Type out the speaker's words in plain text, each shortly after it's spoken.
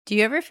Do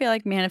you ever feel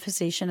like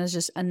manifestation is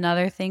just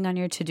another thing on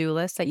your to-do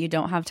list that you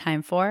don't have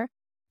time for?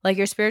 Like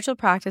your spiritual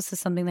practice is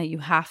something that you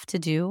have to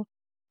do?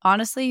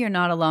 Honestly, you're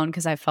not alone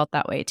because I've felt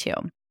that way too.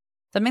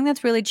 Something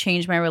that's really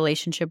changed my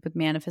relationship with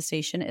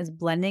manifestation is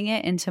blending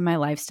it into my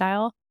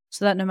lifestyle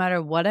so that no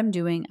matter what I'm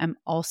doing, I'm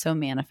also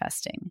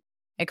manifesting.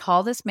 I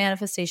call this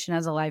manifestation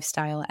as a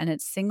lifestyle, and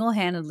it's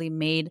single-handedly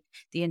made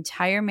the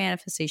entire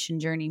manifestation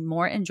journey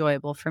more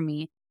enjoyable for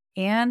me,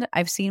 and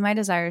I've seen my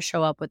desires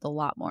show up with a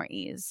lot more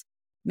ease.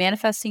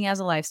 Manifesting as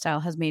a lifestyle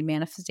has made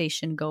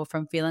manifestation go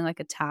from feeling like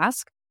a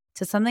task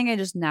to something I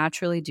just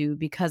naturally do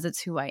because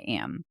it's who I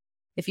am.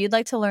 If you'd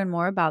like to learn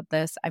more about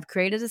this, I've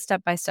created a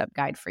step-by-step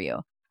guide for you.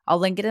 I'll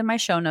link it in my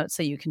show notes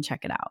so you can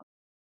check it out.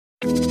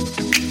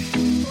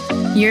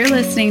 You're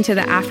listening to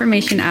the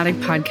Affirmation Addict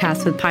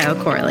podcast with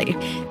Payal Corley.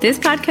 This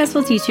podcast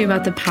will teach you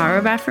about the power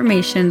of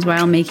affirmations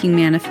while making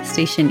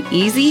manifestation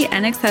easy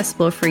and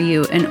accessible for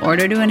you in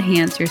order to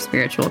enhance your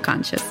spiritual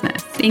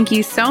consciousness. Thank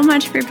you so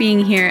much for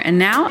being here, and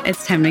now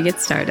it's time to get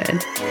started.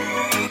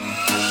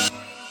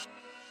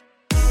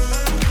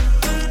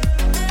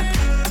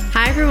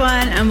 Hi,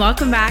 everyone, and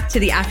welcome back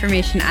to the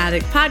Affirmation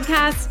Addict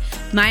podcast.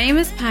 My name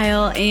is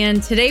Payal,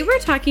 and today we're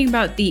talking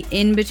about the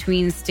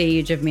in-between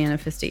stage of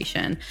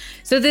manifestation.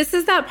 So this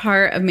is that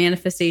part of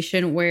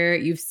manifestation where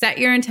you've set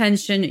your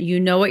intention, you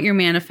know what you're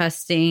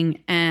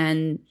manifesting,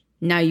 and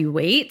now you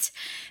wait.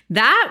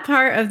 That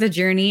part of the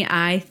journey,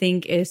 I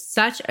think, is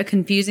such a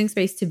confusing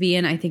space to be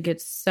in. I think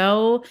it's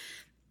so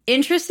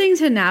interesting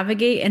to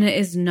navigate, and it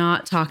is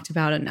not talked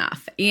about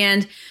enough.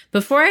 And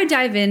before I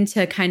dive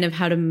into kind of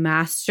how to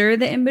master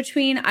the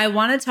in-between, I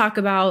want to talk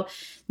about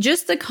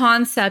just the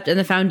concept and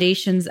the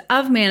foundations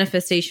of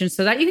manifestation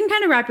so that you can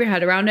kind of wrap your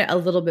head around it a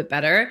little bit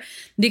better.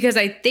 Because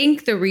I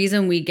think the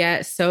reason we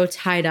get so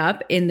tied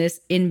up in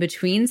this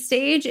in-between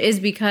stage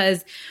is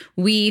because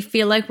we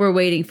feel like we're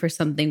waiting for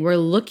something. We're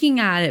looking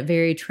at it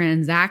very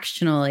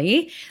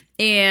transactionally.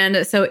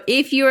 And so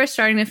if you are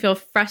starting to feel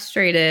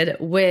frustrated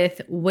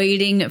with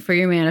waiting for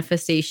your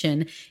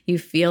manifestation, you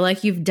feel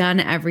like you've done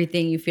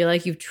everything, you feel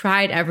like you've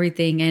tried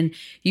everything, and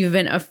you've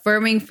been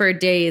affirming for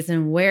days,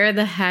 and where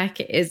the heck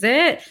is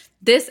it?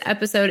 This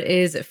episode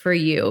is for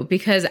you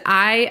because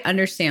I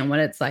understand what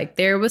it's like.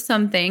 There was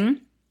something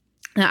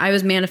that I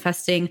was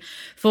manifesting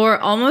for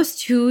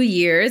almost 2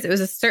 years. It was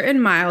a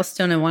certain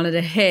milestone I wanted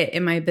to hit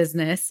in my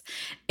business,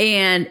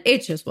 and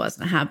it just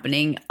wasn't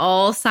happening.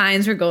 All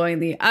signs were going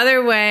the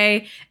other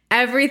way.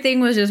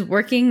 Everything was just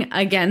working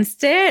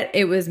against it.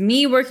 It was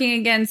me working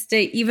against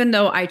it, even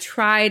though I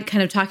tried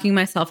kind of talking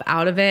myself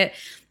out of it.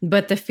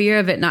 But the fear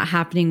of it not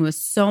happening was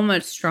so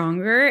much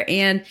stronger.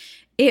 And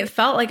it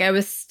felt like I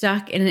was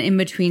stuck in an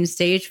in-between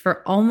stage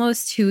for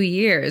almost 2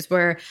 years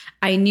where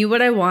I knew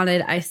what I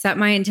wanted. I set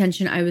my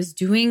intention. I was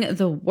doing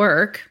the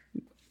work.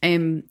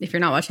 And if you're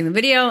not watching the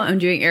video, I'm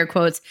doing air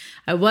quotes.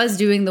 I was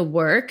doing the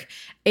work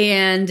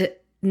and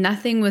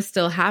nothing was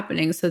still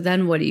happening. So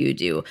then what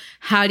do?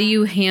 How do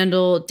you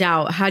handle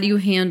doubt? How do you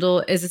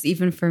handle, is this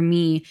even for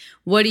me?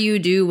 What do you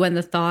do when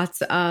the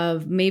thoughts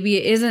of maybe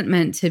it isn't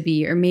meant to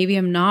be, or maybe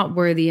I'm not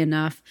worthy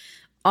enough?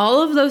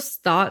 All of those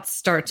thoughts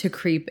start to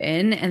creep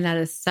in, and that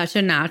is such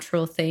a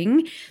natural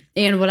thing.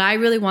 And what I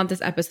really want this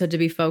episode to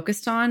be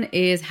focused on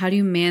is how do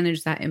you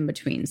manage that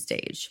in-between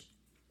stage?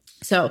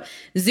 So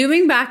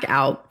zooming back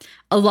out,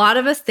 a lot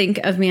of us think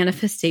of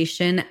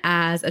manifestation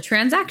as a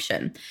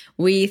transaction.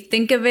 We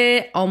think of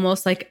it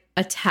almost like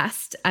a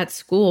test at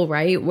school,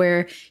 right?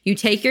 Where you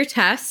take your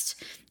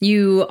test,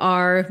 you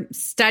are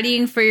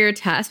studying for your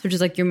test, which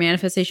is like your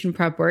manifestation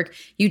prep work.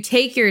 You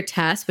take your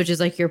test, which is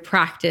like your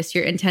practice,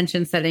 your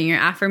intention setting, your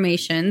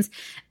affirmations,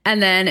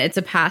 and then it's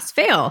a pass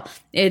fail.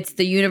 It's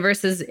the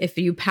universe's, if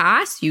you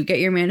pass, you get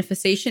your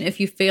manifestation. If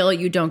you fail,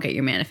 you don't get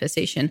your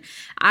manifestation.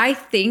 I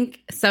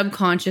think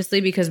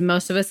subconsciously, because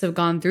most of us have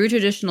gone through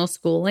traditional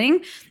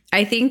schooling,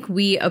 I think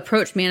we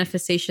approach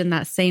manifestation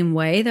that same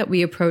way that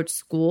we approach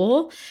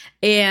school.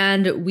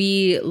 And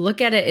we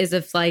look at it as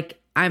if like,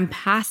 I'm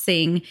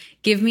passing,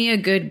 give me a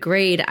good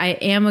grade, I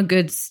am a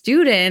good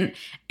student,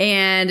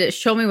 and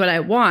show me what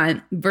I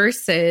want,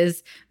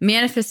 versus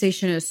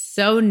manifestation is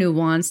so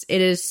nuanced.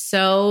 It is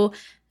so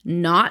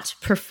not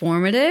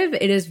performative.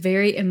 It is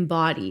very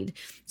embodied.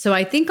 So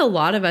I think a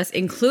lot of us,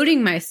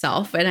 including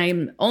myself, and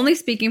I'm only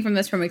speaking from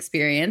this from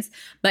experience,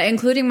 but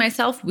including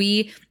myself,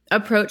 we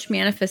approach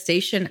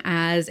manifestation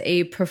as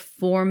a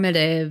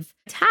performative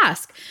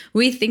task.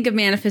 We think of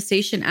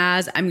manifestation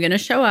as I'm going to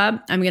show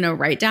up, I'm going to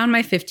write down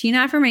my 15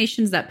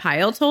 affirmations that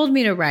Payal told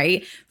me to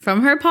write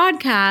from her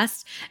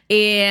podcast,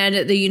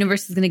 and the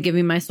universe is going to give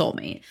me my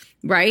soulmate,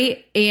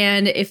 right?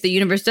 And if the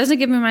universe doesn't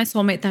give me my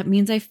soulmate, that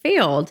means I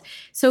failed.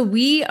 So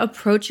we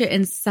approach it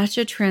in such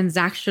a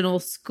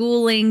transactional,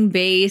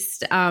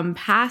 schooling-based,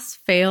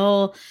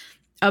 pass-fail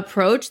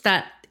approach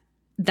that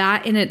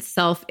in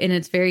itself, in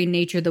its very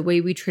nature, the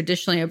way we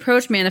traditionally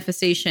approach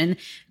manifestation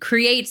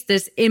creates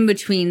this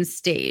in-between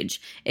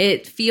stage.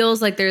 It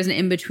feels like there's an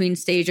in-between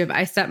stage of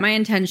I set my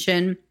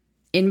intention,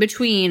 in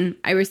between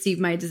I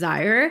receive my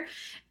desire.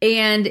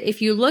 And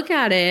if you look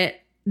at it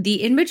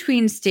the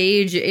in-between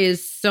stage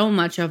is so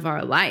much of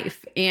our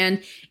life.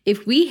 And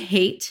if we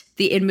hate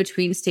the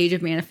in-between stage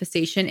of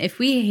manifestation, if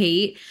we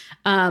hate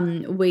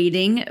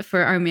waiting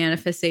for our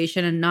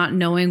manifestation and not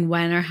knowing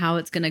when or how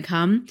it's going to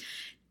come,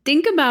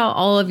 think about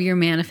all of your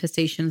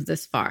manifestations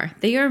this far.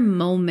 They are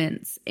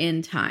moments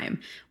in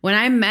time. When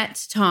I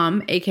met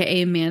Tom,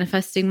 aka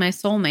manifesting my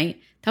soulmate,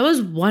 that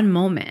was one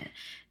moment.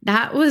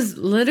 That was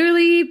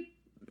literally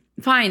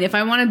fine. If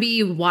I want to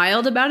be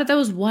wild about it, that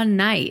was one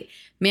night.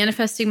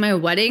 Manifesting my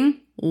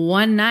wedding,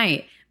 one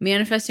night.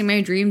 Manifesting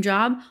my dream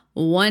job,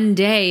 one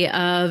day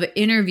of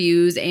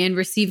interviews and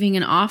receiving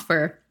an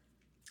offer.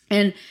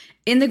 And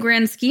in the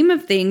grand scheme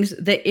of things,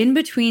 the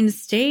in-between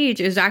stage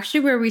is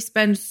actually where we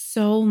spend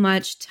so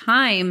much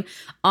time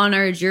on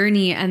our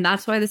journey. And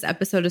that's why this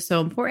episode is so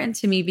important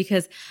to me,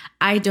 because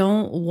I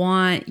don't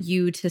want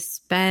you to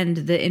spend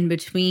the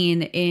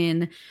in-between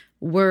in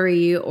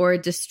worry or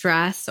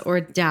distress or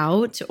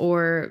doubt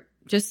or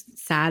just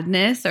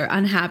sadness or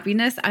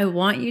unhappiness. I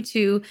want you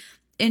to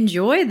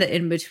enjoy the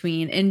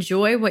in-between,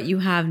 enjoy what you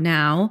have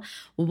now,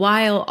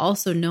 while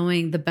also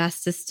knowing the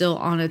best is still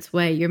on its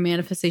way. Your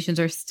manifestations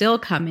are still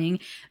coming,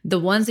 the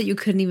ones that you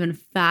couldn't even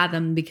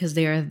fathom because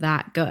they are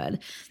that good.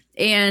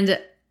 And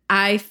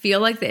I feel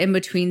like the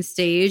in-between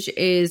stage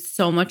is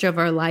so much of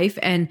our life.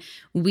 And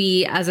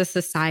we as a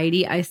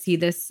society, I see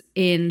this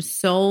in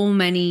so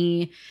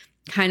many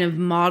kind of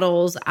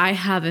models I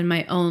have in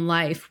my own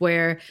life,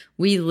 where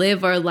we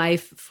live our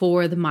life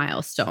for the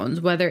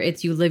milestones, whether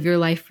it's you live your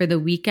life for the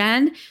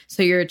weekend.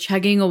 So you're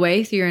chugging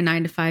away through your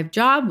 9-to-5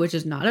 job, which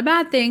is not a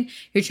bad thing.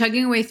 You're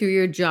chugging away through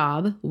your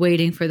job,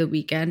 waiting for the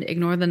weekend.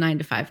 Ignore the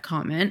 9-to-5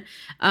 comment.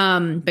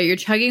 But you're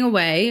chugging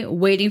away,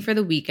 waiting for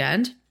the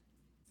weekend.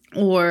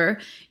 Or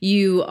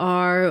you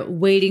are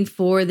waiting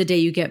for the day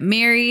you get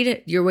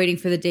married. You're waiting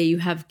for the day you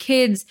have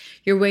kids.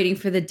 You're waiting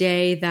for the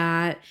day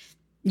that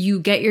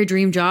you get your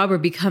dream job or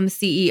become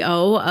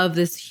CEO of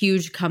this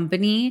huge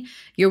company.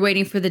 You're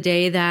waiting for the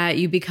day that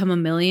you become a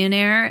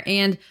millionaire.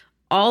 And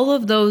all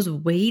of those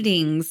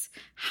waitings,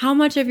 how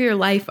much of your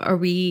life how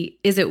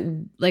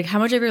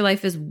much of your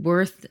life is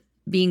worth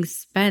being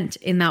spent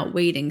in that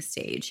waiting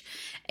stage?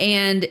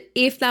 And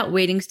if that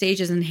waiting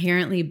stage is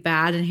inherently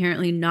bad,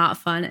 inherently not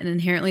fun, and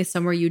inherently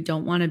somewhere you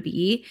don't want to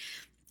be,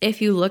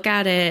 if you look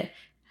at it,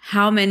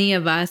 how many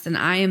of us, and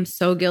I am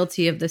so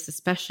guilty of this,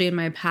 especially in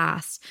my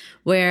past,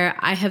 where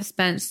I have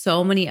spent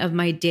so many of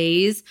my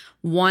days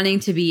wanting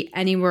to be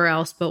anywhere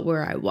else but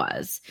where I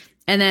was.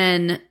 And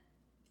then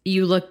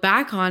you look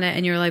back on it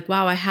and you're like,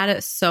 wow, I had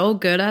it so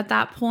good at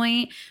that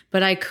point,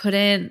 but I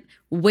couldn't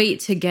wait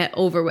to get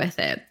over with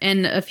it.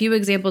 And a few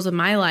examples of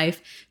my life,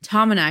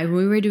 Tom and I, when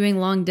we were doing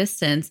long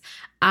distance,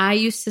 I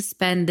used to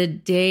spend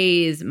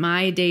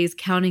my days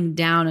counting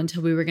down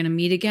until we were going to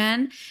meet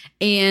again.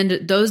 And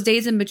those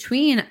days in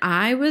between,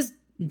 I was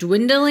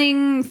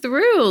dwindling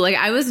through. Like,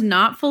 I was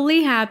not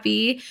fully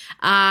happy.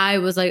 I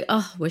was like,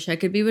 oh, wish I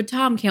could be with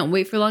Tom. Can't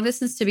wait for long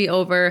distance to be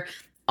over.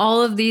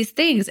 All of these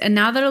things. And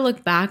now that I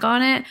look back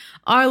on it,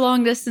 our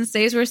long distance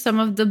days were some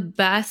of the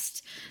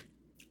best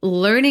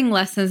learning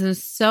lessons and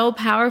so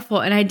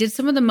powerful. And I did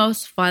some of the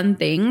most fun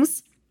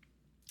things.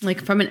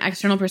 Like, from an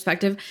external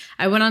perspective,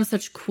 I went on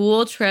such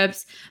cool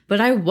trips, but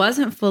I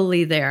wasn't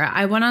fully there.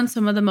 I went on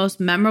some of the most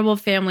memorable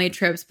family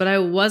trips, but I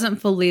wasn't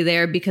fully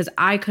there because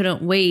I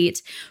couldn't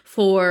wait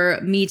for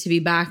me to be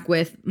back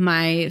with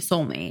my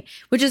soulmate,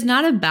 which is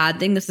not a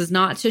bad thing. This is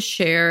not to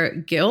share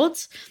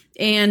guilt.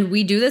 And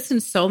we do this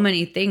in so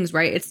many things,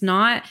 right? It's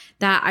not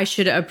that I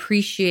should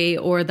appreciate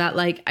or that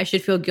like I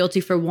should feel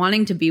guilty for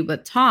wanting to be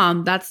with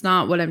Tom. That's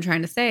not what I'm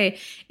trying to say.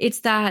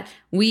 It's that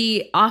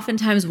we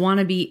oftentimes want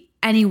to be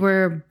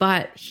anywhere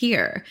but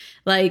here.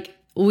 Like,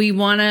 we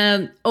want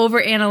to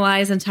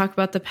overanalyze and talk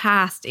about the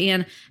past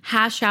and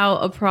hash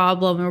out a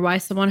problem or why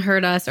someone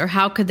hurt us or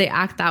how could they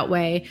act that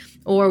way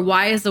or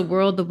why is the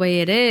world the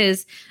way it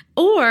is.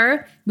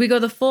 Or we go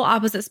the full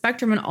opposite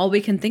spectrum and all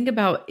we can think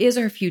about is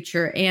our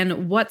future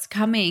and what's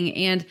coming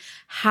and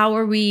how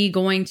are we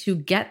going to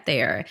get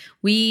there.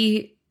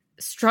 We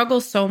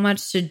struggle so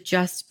much to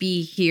just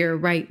be here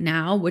right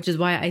now, which is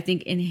why I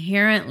think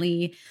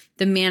inherently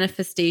the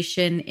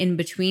manifestation in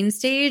between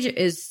stage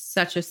is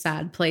such a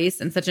sad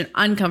place and such an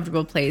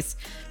uncomfortable place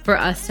for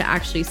us to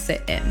actually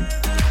sit in.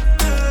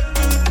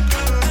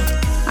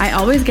 I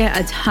always get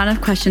a ton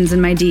of questions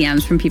in my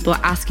DMs from people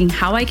asking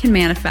how I can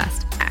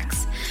manifest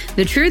X.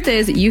 The truth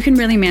is, you can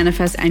really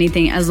manifest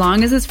anything as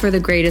long as it's for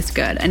the greatest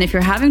good. And if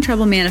you're having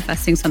trouble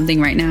manifesting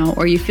something right now,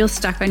 or you feel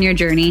stuck on your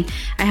journey,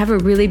 I have a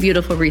really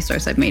beautiful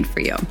resource I've made for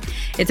you.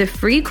 It's a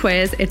free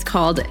quiz. It's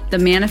called the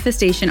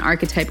Manifestation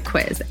Archetype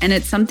Quiz. And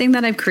it's something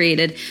that I've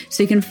created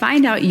so you can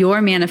find out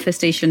your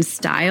manifestation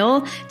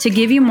style to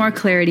give you more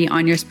clarity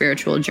on your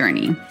spiritual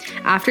journey.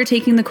 After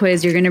taking the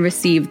quiz, you're going to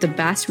receive the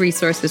best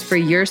resources for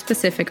your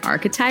specific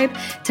archetype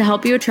to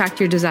help you attract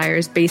your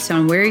desires based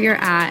on where you're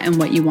at and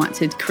what you want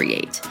to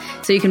create.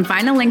 So you can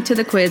find a link to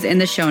the quiz in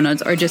the show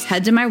notes or just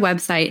head to my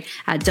website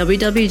at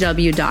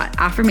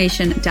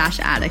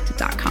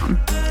www.affirmation-addict.com.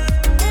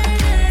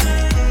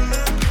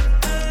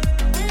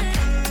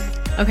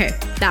 Okay,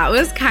 that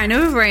was kind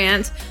of a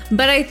rant,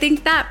 but I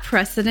think that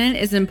precedent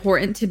is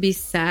important to be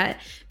set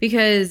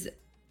because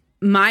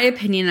my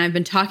opinion, I've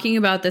been talking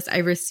about this, I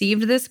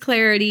received this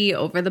clarity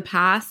over the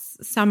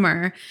past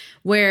summer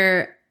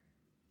where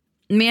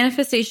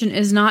manifestation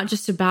is not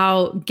just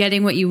about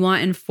getting what you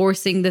want and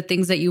forcing the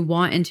things that you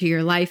want into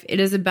your life. It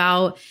is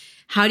about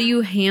how do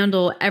you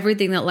handle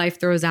everything that life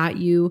throws at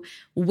you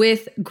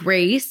with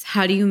grace?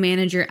 How do you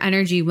manage your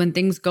energy when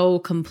things go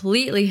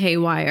completely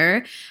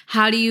haywire?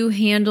 How do you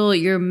handle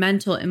your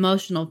mental,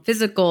 emotional,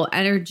 physical,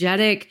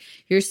 energetic,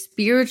 your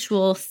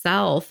spiritual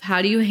self?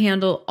 How do you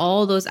handle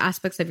all those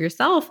aspects of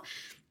yourself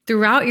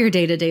throughout your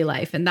day-to-day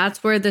life? And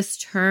that's where this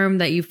term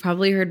that you've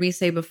probably heard me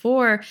say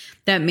before,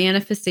 that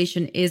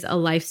manifestation is a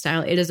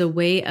lifestyle. It is a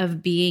way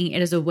of being. It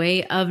is a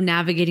way of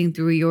navigating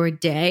through your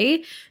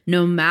day,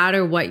 no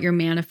matter what you're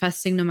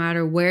manifesting, no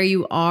matter where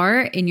you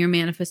are in your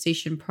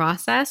manifestation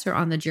process or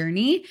on the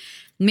journey.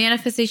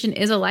 Manifestation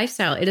is a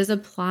lifestyle. It is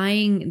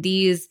applying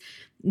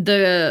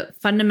the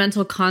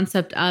fundamental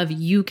concept of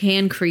you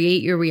can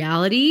create your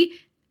reality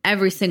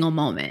every single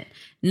moment.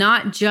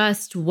 Not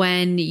just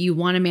when you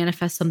want to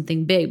manifest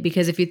something big.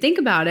 Because if you think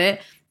about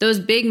it, those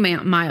big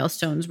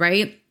milestones,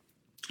 right?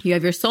 You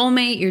have your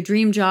soulmate, your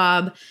dream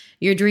job,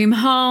 your dream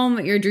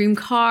home, your dream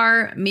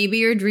car, maybe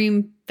your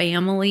dream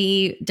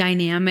family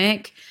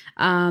dynamic,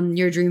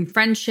 your dream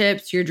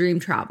friendships, your dream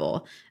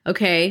travel.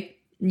 Okay.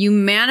 You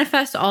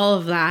manifest all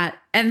of that.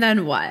 And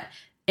then what?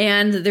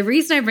 And the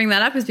reason I bring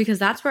that up is because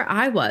that's where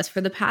I was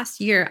for the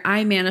past year.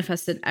 I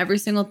manifested every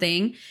single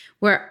thing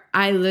where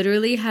I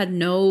literally had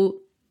no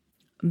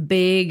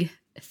big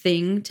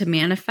thing to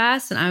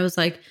manifest. And I was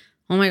like,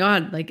 oh my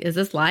God, like, is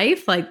this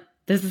life? Like,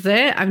 this is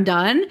it? I'm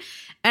done.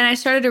 And I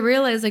started to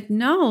realize like,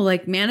 no,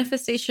 like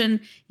manifestation,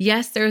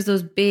 yes, there's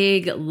those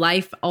big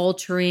life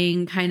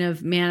altering kind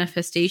of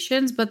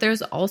manifestations, but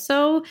there's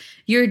also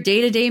your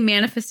day-to-day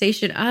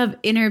manifestation of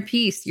inner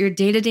peace, your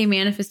day-to-day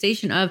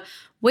manifestation of,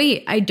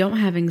 wait, I don't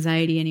have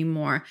anxiety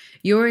anymore.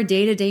 Your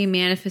day-to-day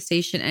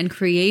manifestation and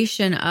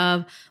creation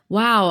of,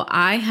 wow,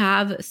 I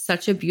have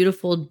such a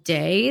beautiful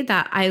day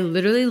that I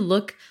literally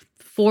look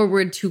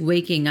forward to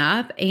waking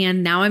up.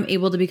 And now I'm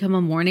able to become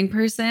a morning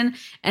person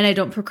and I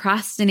don't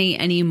procrastinate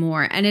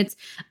anymore. And it's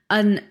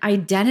an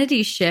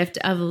identity shift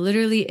of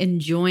literally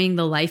enjoying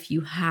the life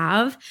you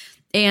have.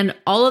 And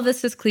all of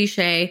this is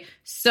cliche.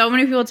 So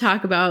many people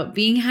talk about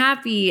being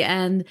happy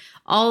and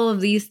all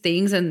of these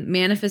things, and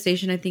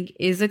manifestation, I think,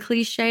 is a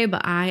cliche,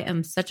 but I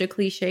am such a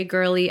cliche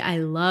girly. I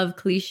love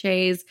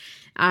cliches.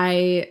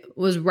 I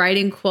was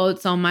writing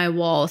quotes on my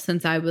wall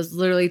since I was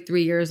literally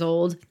 3 years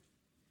old.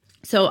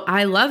 So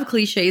I love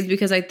cliches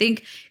because I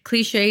think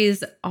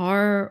cliches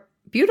are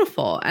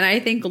beautiful. And I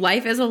think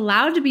life is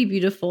allowed to be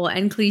beautiful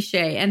and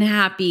cliche and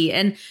happy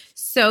and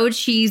so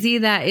cheesy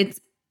that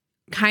it's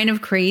kind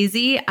of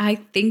crazy. I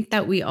think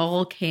that we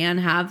all can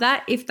have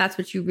that if that's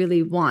what you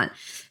really want.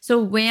 So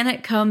when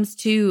it comes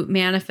to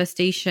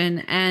manifestation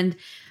and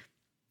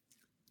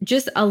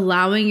just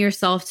allowing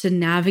yourself to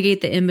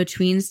navigate the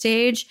in-between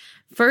stage,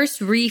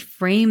 first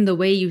reframe the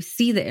way you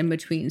see the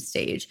in-between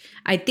stage.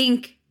 I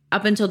think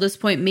up until this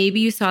point, maybe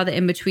you saw the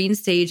in-between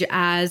stage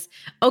as,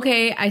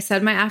 okay, I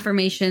said my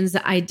affirmations,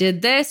 I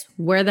did this.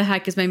 Where the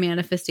heck is my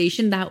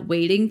manifestation? That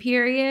waiting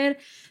period.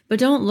 But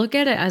don't look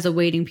at it as a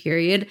waiting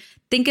period.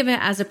 Think of it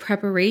as a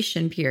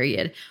preparation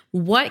period.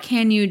 What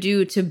can you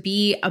do to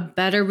be a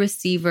better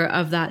receiver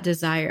of that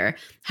desire?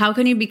 How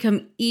can you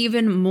become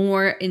even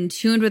more in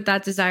tune with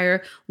that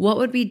desire? What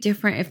would be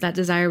different if that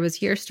desire was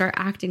here? Start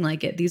acting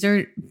like it. These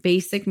are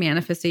basic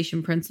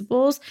manifestation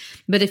principles.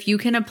 But if you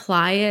can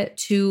apply it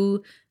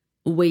to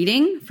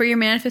waiting for your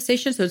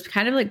manifestation, so it's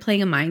kind of like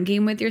playing a mind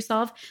game with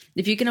yourself.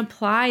 If you can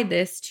apply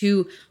this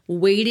to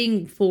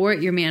waiting for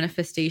your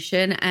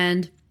manifestation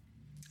and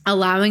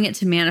allowing it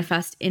to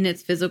manifest in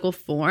its physical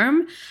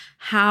form,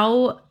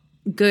 how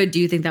good do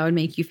you think that would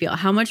make you feel?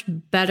 How much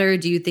better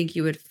do you think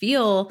you would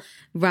feel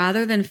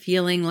rather than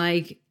feeling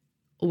like,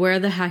 where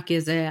the heck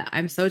is it?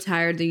 I'm so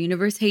tired. The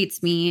universe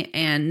hates me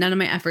and none of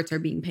my efforts are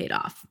being paid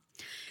off.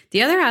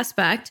 The other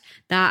aspect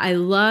that I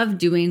love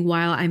doing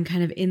while I'm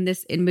kind of in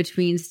this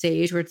in-between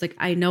stage where it's like,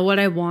 I know what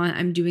I want,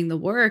 I'm doing the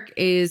work,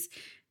 is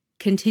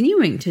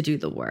continuing to do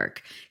the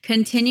work,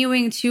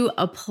 continuing to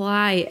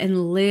apply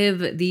and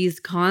live these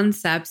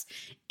concepts,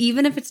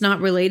 even if it's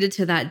not related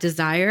to that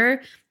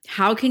desire.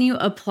 How can you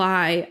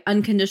apply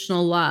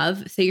unconditional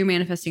love? Say you're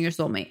manifesting your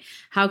soulmate.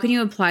 How can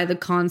you apply the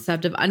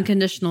concept of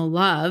unconditional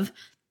love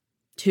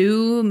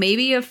to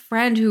maybe a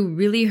friend who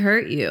really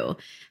hurt you?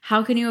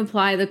 How can you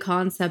apply the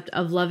concept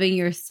of loving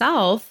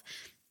yourself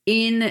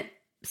in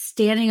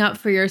standing up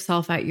for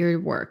yourself at your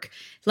work?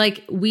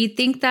 Like, we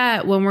think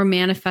that when we're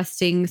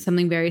manifesting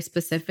something very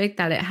specific,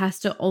 that it has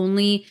to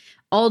only,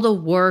 all the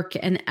work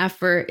and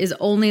effort is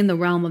only in the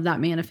realm of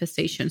that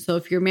manifestation. So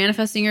if you're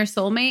manifesting your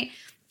soulmate,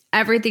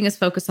 everything is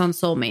focused on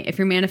soulmate. If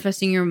you're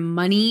manifesting your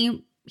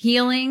money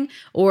healing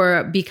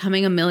or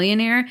becoming a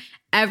millionaire,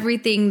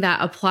 everything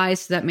that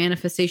applies to that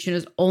manifestation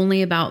is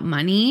only about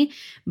money.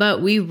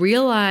 But we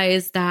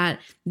realize that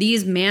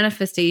these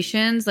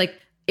manifestations, like,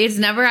 it's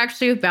never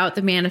actually about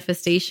the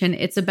manifestation.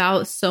 It's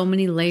about so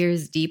many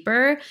layers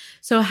deeper.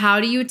 So how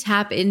do you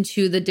tap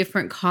into the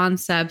different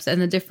concepts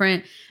and the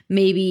different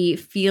maybe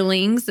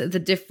feelings, the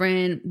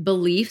different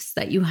beliefs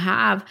that you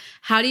have?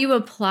 How do you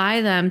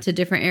apply them to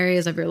different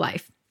areas of your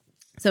life?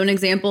 So an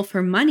example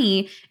for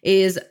money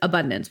is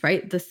abundance,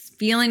 right? The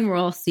feeling we're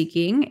all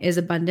seeking is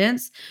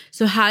abundance.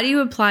 So how do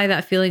you apply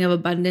that feeling of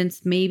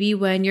abundance maybe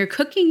when you're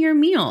cooking your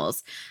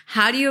meals?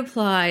 How do you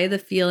apply the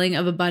feeling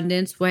of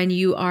abundance when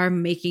you are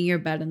making your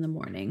bed in the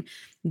morning?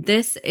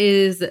 This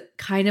is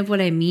kind of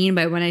what I mean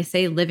by when I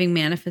say living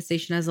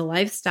manifestation as a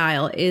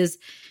lifestyle is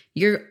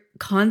you're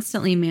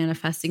constantly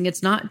manifesting.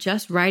 It's not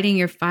just writing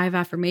your 5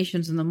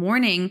 affirmations in the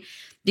morning,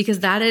 because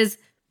that is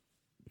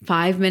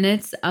 5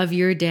 minutes of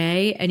your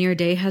day, and your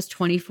day has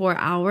 24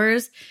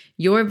 hours.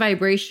 Your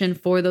vibration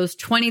for those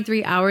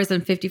 23 hours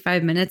and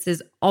 55 minutes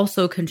is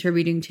also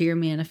contributing to your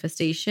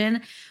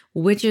manifestation,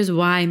 which is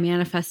why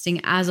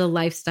manifesting as a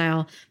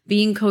lifestyle,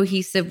 being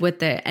cohesive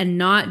with it, and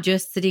not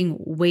just sitting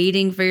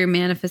waiting for your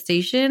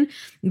manifestation,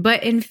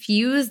 but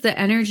infuse the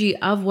energy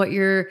of what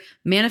you're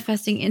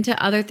manifesting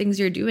into other things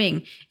you're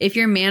doing. If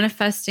you're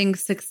manifesting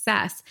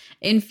success,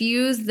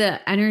 infuse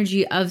the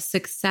energy of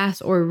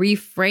success, or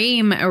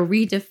reframe or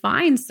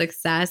redefine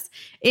success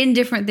in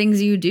different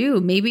things you do.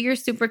 Maybe you're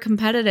super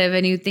competitive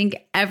and you think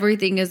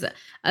everything is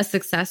a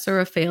success or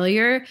a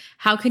failure.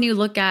 How can you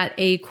look at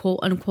a quote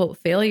unquote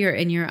failure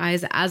in your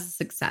eyes as a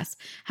success?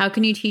 How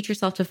can you teach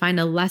yourself to find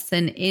a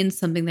lesson in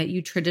something that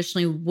you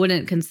traditionally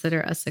wouldn't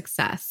consider a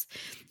success?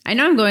 I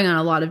know I'm going on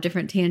a lot of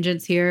different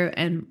tangents here,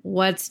 and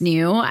what's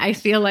new? I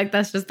feel like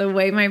that's just the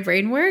way my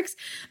brain works,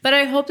 but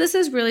I hope this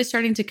is really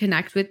starting to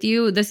connect with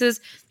you.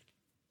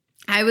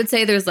 I would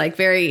say there's like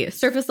very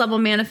surface level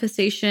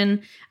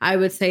manifestation. I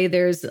would say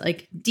there's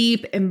like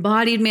deep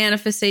embodied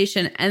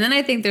manifestation. And then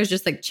I think there's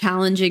just like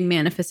challenging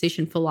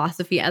manifestation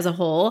philosophy as a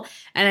whole.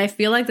 And I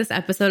feel like this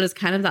episode is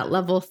kind of that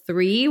level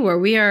 3 where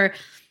we are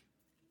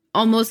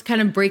almost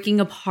kind of breaking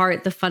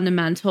apart the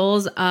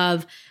fundamentals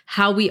of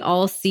how we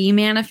all see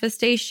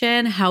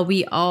manifestation, how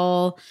we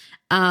all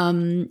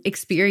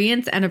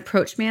experience and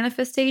approach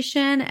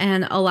manifestation,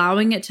 and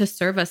allowing it to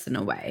serve us in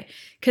a way.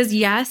 Because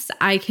yes,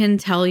 I can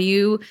tell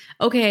you,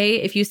 okay,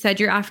 if you said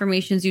your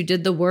affirmations, you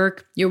did the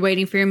work, you're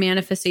waiting for your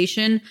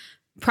manifestation,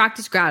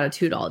 practice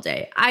gratitude all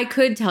day. I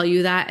could tell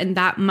you that, and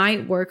that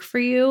might work for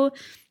you.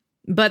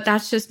 But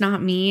that's just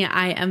not me.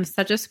 I am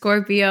such a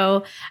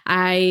Scorpio.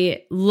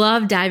 I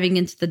love diving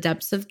into the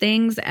depths of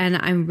things, and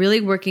I'm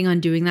really working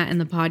on doing that in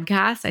the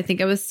podcast. I think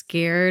I was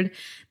scared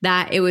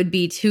that it would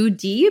be too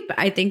deep.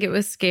 I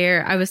was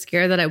scared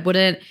that I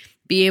wouldn't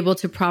be able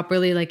to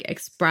properly like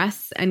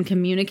express and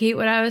communicate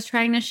what I was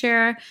trying to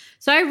share.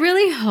 So I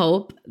really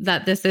hope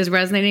that this is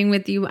resonating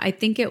with you. I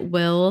think it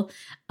will.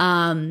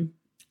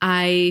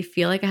 I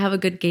feel like I have a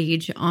good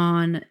gauge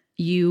on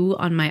you,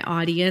 on my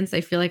audience.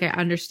 I feel like I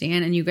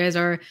understand, and you guys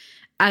are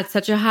at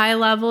such a high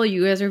level.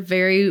 You guys are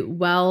very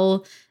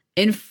well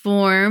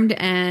informed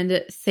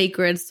and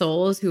sacred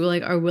souls who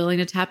like are willing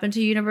to tap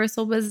into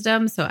universal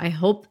wisdom. So I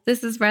hope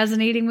this is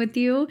resonating with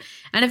you.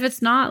 And if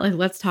it's not, like,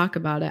 let's talk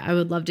about it. I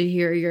would love to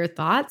hear your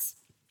thoughts.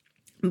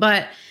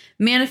 But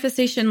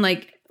manifestation,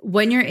 like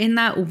when you're in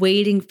that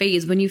waiting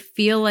phase, when you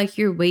feel like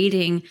you're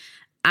waiting,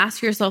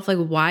 ask yourself, like,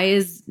 why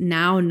is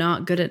now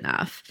not good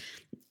enough?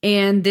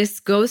 And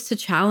this goes to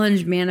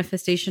challenge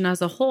manifestation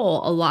as a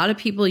whole. A lot of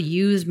people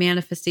use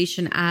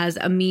manifestation as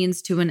a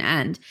means to an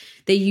end.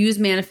 They use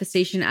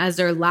manifestation as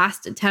their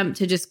last attempt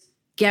to just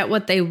get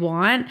what they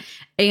want.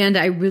 And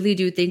I really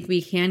do think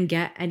we can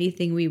get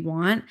anything we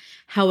want.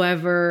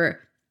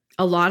 However,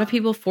 a lot of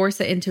people force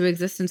it into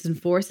existence, and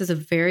force is a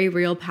very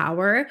real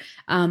power.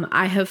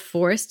 I have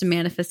forced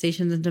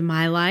manifestations into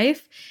my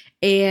life,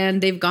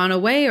 and they've gone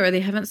away, or they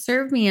haven't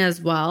served me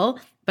as well,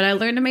 but I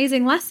learned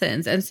amazing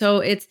lessons. And so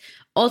it's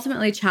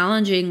ultimately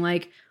challenging,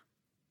 like,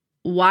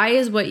 why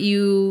is what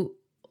you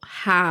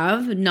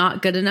have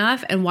not good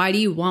enough, and why do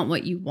you want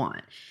what you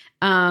want?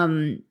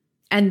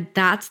 And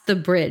that's the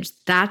bridge.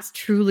 That's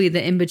truly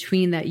the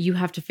in-between that you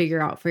have to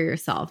figure out for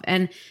yourself.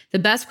 And the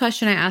best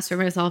question I ask for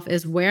myself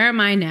is, where am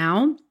I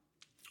now?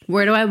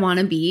 Where do I want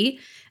to be?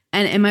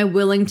 And am I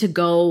willing to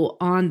go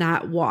on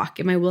that walk?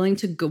 Am I willing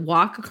to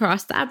walk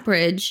across that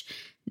bridge,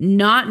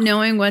 not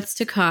knowing what's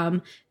to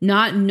come,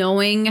 not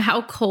knowing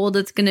how cold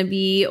it's going to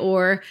be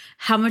or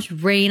how much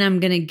rain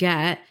I'm going to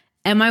get?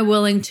 Am I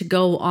willing to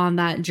go on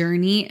that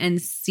journey and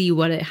see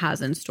what it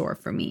has in store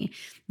for me?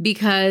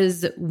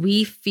 Because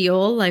we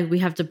feel like we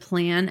have to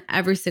plan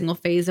every single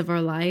phase of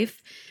our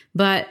life.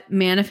 But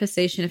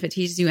manifestation, if it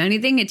teaches you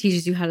anything, it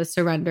teaches you how to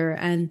surrender.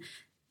 And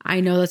I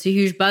know that's a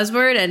huge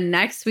buzzword. And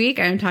next week,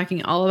 I'm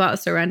talking all about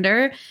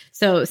surrender.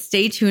 So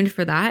stay tuned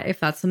for that if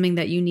that's something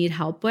that you need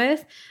help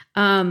with.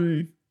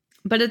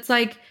 But it's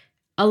like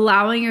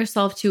allowing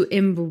yourself to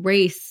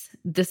embrace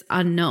this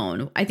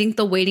unknown. I think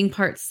the waiting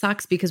part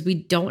sucks because we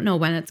don't know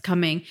when it's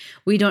coming.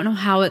 We don't know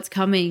how it's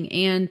coming.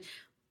 And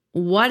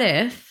what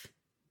if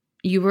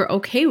you were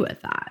okay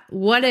with that?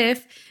 What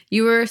if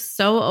you were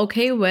so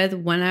okay with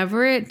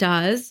whenever it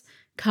does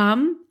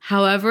come,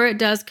 however it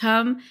does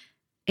come.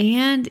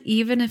 And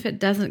even if it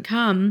doesn't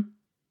come,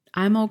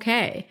 I'm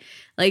okay.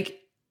 Like,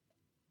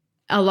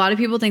 a lot of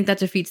people think that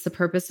defeats the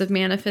purpose of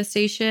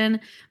manifestation,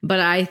 but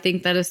I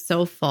think that is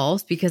so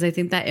false, because I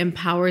think that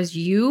empowers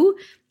you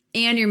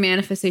and your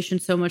manifestation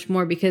so much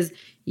more, because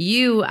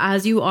you,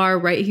 as you are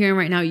right here and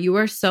right now, you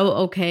are so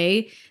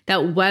okay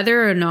that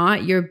whether or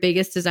not your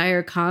biggest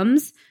desire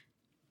comes,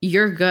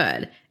 you're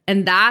good.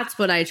 And that's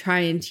what I try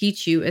and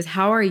teach you, is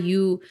how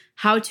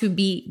to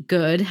be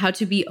good, how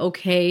to be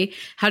okay,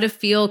 how to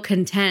feel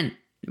content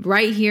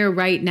right here,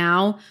 right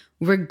now,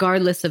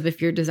 regardless of if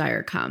your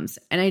desire comes.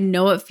 And I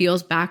know it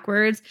feels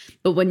backwards,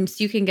 but once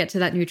you can get to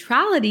that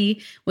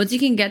neutrality, once you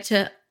can get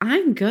to,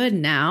 I'm good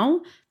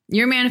now,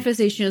 your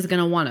manifestation is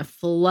going to want to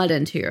flood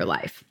into your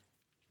life.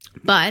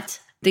 But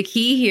the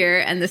key here,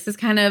 and this is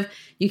kind of,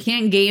 you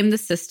can't game the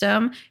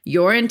system,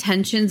 your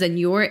intentions and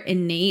your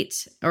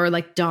innate or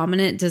like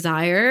dominant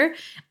desire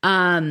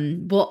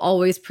will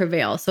always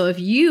prevail. So if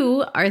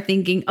you are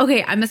thinking,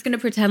 okay, I'm just going to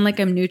pretend like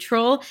I'm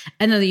neutral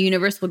and then the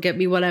universe will get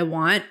me what I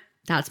want,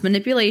 that's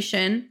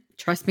manipulation.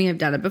 Trust me, I've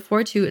done it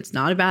before too. It's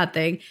not a bad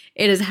thing.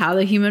 It is how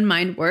the human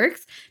mind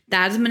works.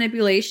 That is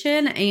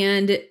manipulation,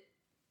 and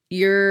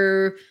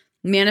your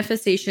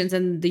manifestations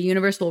and the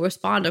universe will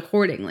respond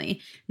accordingly.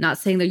 Not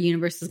saying the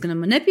universe is going to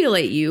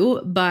manipulate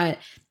you, but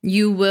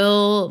you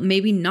will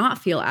maybe not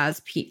feel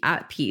as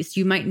at peace.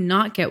 You might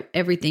not get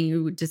everything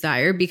you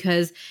desire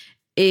because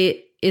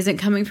it isn't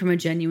coming from a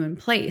genuine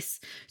place.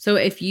 So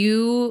if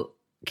you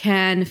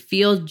can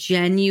feel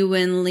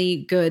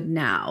genuinely good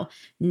now,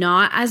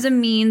 not as a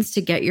means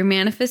to get your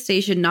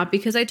manifestation, not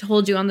because I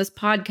told you on this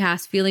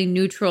podcast feeling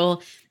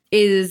neutral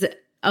is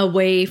a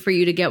way for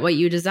you to get what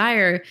you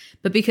desire,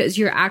 but because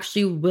you're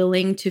actually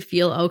willing to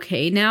feel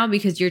okay now,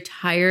 because you're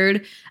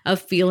tired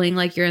of feeling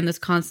like you're in this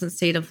constant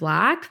state of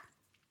lack.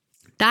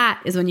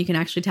 That is when you can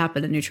actually tap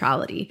into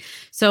neutrality.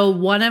 So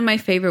one of my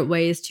favorite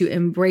ways to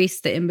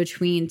embrace the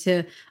in-between,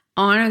 to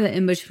honor the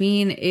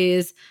in-between,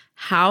 is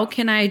how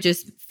can I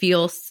just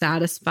feel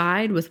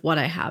satisfied with what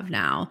I have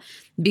now?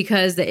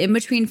 Because the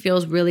in-between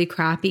feels really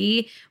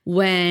crappy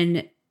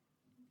when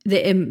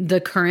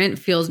the current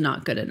feels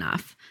not good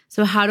enough.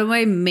 So how do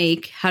I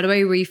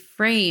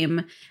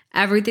reframe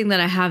everything that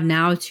I have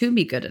now to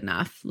be good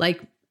enough?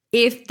 Like,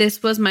 if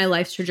this was my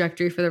life's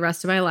trajectory for the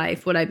rest of my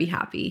life, would I be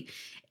happy?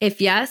 If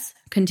yes,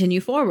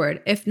 continue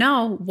forward. If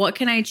no, what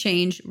can I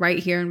change right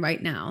here and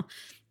right now?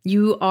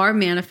 You are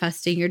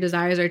manifesting, your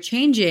desires are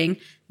changing.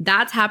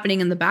 That's happening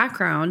in the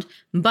background.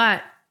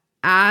 But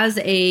as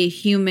a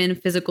human,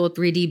 physical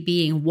 3D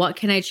being, what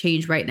can I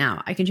change right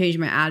now? I can change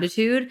my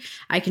attitude.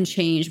 I can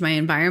change my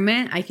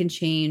environment. I can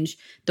change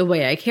the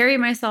way I carry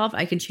myself.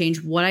 I can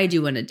change what I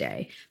do in a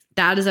day.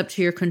 That is up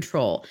to your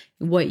control.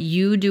 What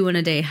you do in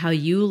a day, how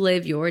you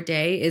live your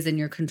day, is in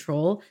your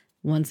control.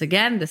 Once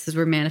again, this is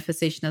where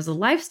manifestation as a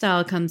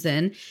lifestyle comes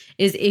in,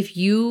 is if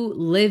you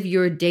live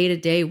your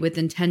day-to-day with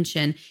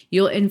intention,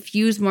 you'll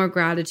infuse more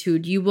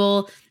gratitude. You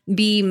will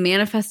be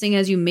manifesting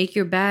as you make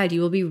your bed.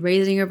 You will be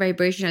raising your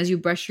vibration as you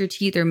brush your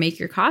teeth or make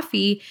your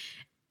coffee.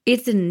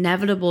 It's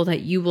inevitable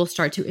that you will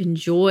start to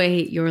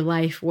enjoy your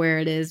life where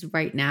it is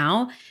right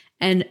now.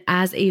 And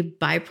as a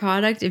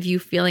byproduct of you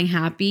feeling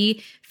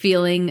happy,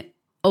 feeling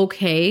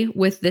okay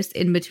with this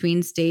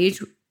in-between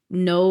stage,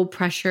 no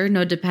pressure,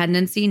 no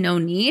dependency, no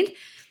need,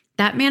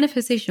 that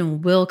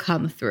manifestation will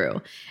come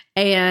through.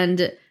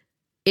 And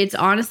it's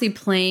honestly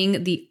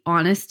playing the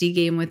honesty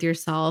game with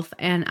yourself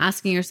and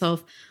asking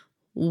yourself,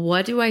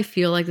 what do I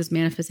feel like this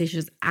manifestation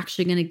is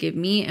actually going to give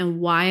me? And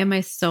why am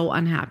I so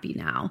unhappy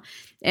now?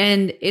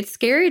 And it's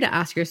scary to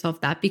ask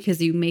yourself that,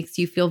 because it makes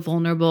you feel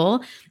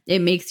vulnerable. It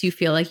makes you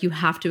feel like you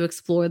have to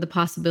explore the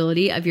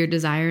possibility of your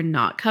desire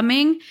not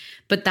coming.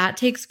 But that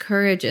takes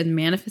courage, and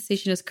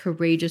manifestation is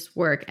courageous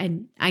work.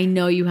 And I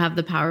know you have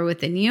the power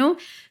within you.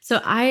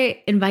 So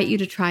I invite you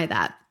to try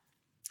that.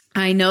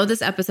 I know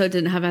this episode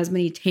didn't have as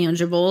many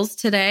tangibles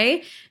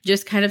today,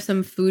 just kind of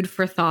some food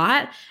for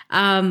thought.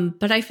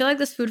 But I feel like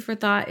this food for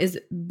thought is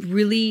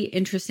really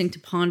interesting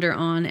to ponder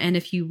on. And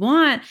if you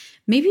want,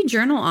 maybe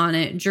journal on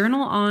it.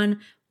 Journal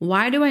on,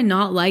 why do I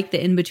not like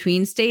the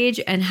in-between stage,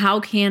 and how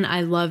can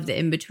I love the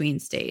in-between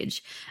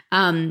stage?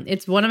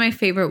 It's one of my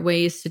favorite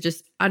ways to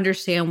just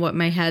understand what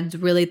my head's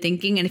really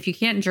thinking. And if you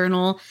can't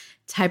journal,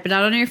 type it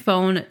out on your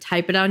phone,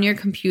 type it out on your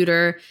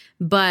computer.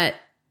 But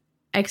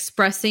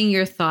expressing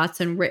your thoughts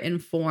in written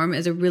form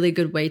is a really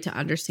good way to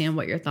understand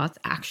what your thoughts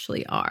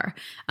actually are.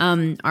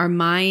 Our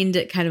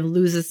mind kind of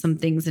loses some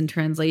things in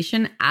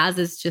translation as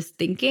it's just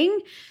thinking.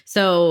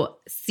 So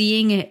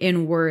seeing it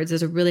in words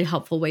is a really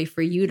helpful way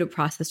for you to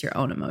process your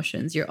own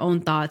emotions, your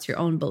own thoughts, your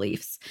own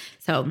beliefs.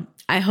 So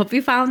I hope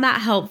you found that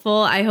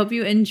helpful. I hope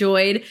you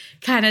enjoyed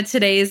kind of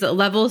today's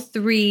level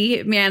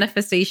 3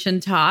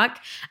 manifestation talk.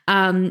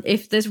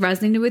 If this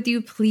resonated with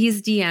you,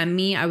 please DM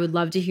me. I would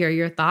love to hear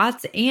your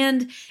thoughts.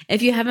 And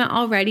if you haven't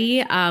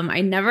already,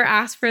 I never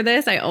ask for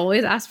this. I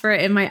always ask for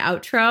it in my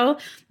outro,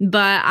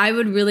 but I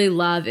would really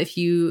love if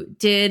you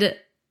did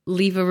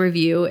leave a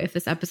review if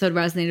this episode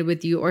resonated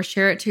with you, or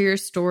share it to your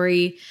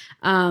story.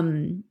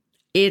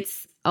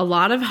 it's a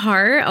lot of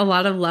heart, a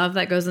lot of love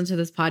that goes into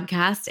this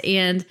podcast.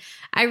 And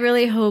I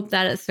really hope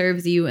that it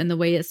serves you in the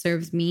way it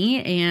serves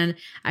me. And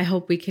I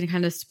hope we can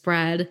kind of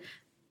spread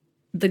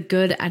the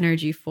good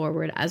energy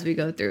forward as we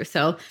go through.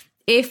 So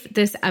if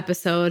this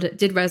episode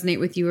did resonate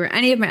with you or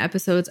any of my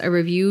episodes, a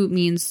review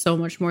means so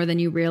much more than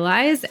you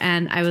realize.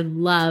 And I would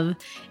love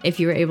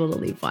if you were able to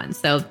leave one.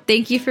 So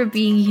thank you for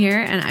being here,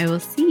 and I will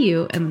see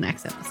you in the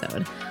next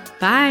episode.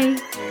 Bye.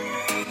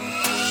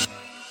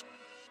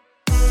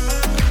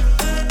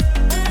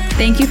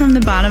 Thank you from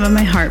the bottom of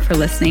my heart for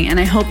listening, and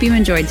I hope you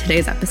enjoyed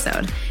today's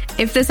episode.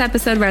 If this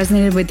episode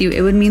resonated with you,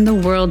 it would mean the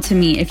world to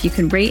me if you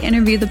could rate and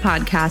review the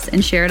podcast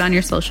and share it on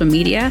your social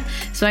media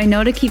so I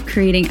know to keep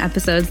creating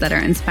episodes that are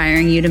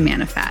inspiring you to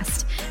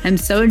manifest. I'm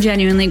so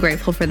genuinely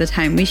grateful for the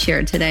time we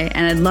shared today,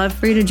 and I'd love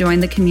for you to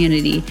join the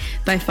community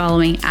by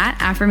following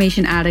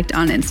 @Affirmation Addict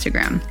on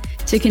Instagram.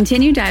 To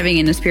continue diving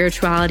into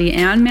spirituality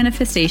and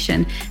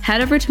manifestation,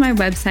 head over to my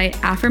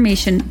website,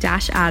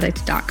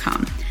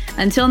 affirmation-addict.com.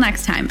 Until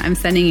next time, I'm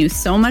sending you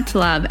so much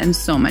love and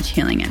so much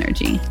healing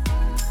energy.